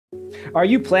Are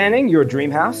you planning your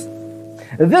dream house?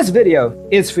 This video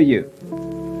is for you.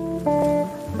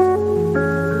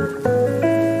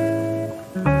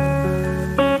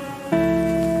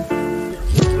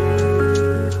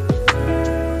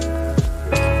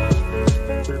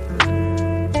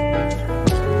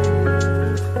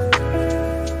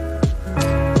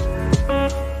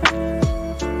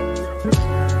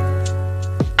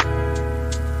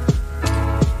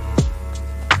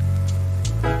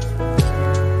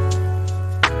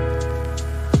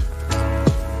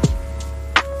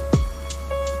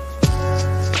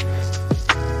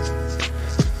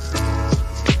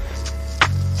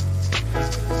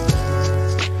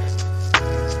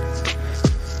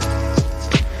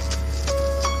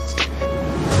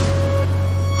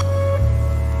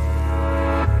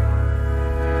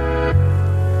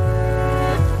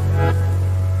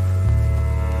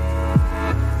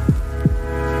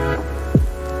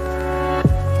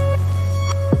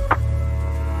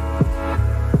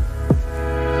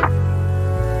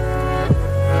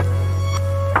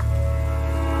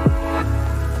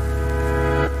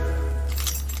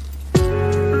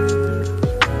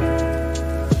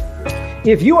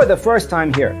 If you are the first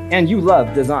time here and you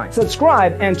love design,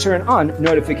 subscribe and turn on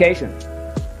notifications.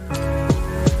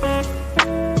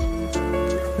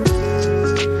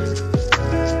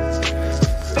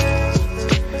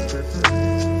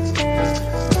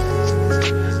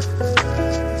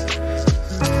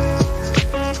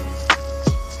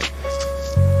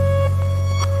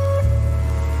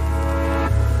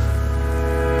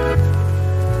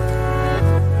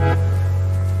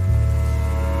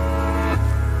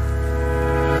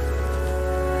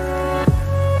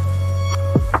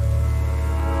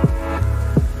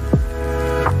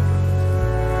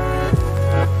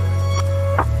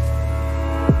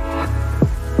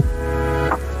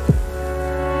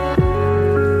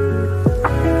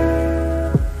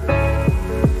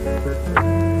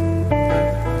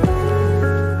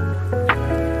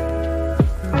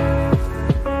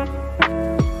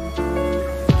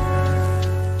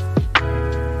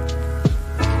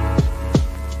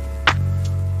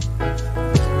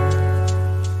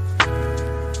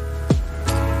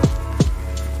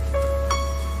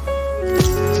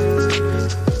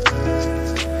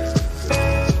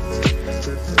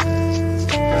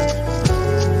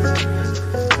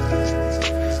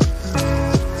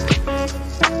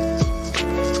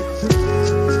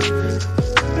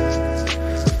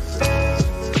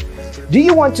 Do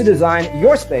you want to design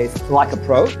your space like a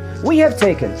pro? We have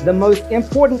taken the most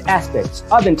important aspects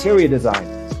of interior design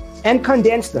and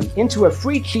condensed them into a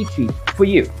free cheat sheet for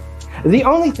you. The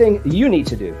only thing you need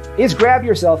to do is grab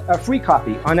yourself a free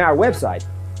copy on our website,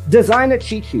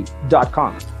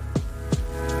 designercheatsheet.com.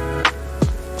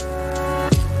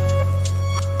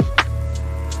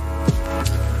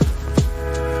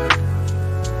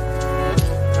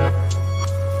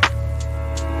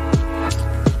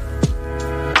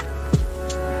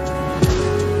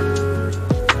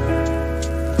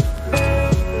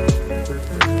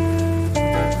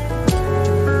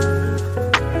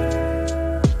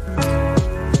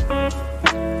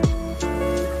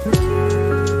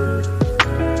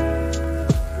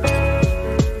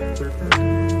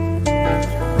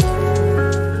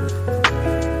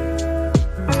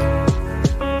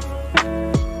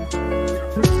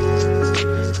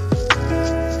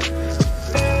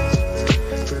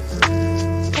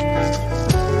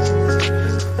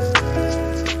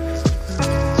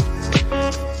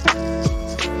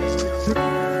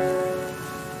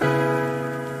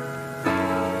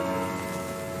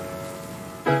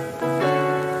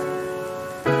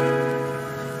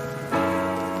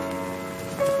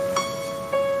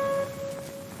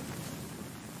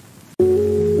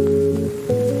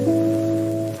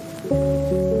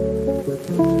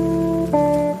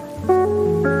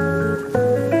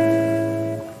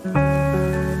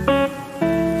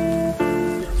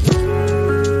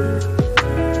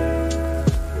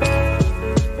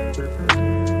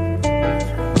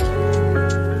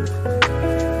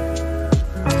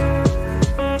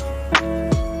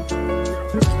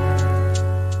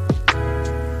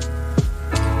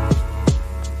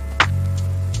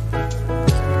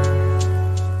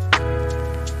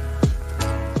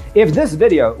 If this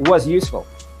video was useful,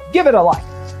 give it a like.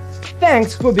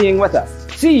 Thanks for being with us.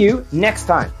 See you next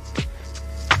time.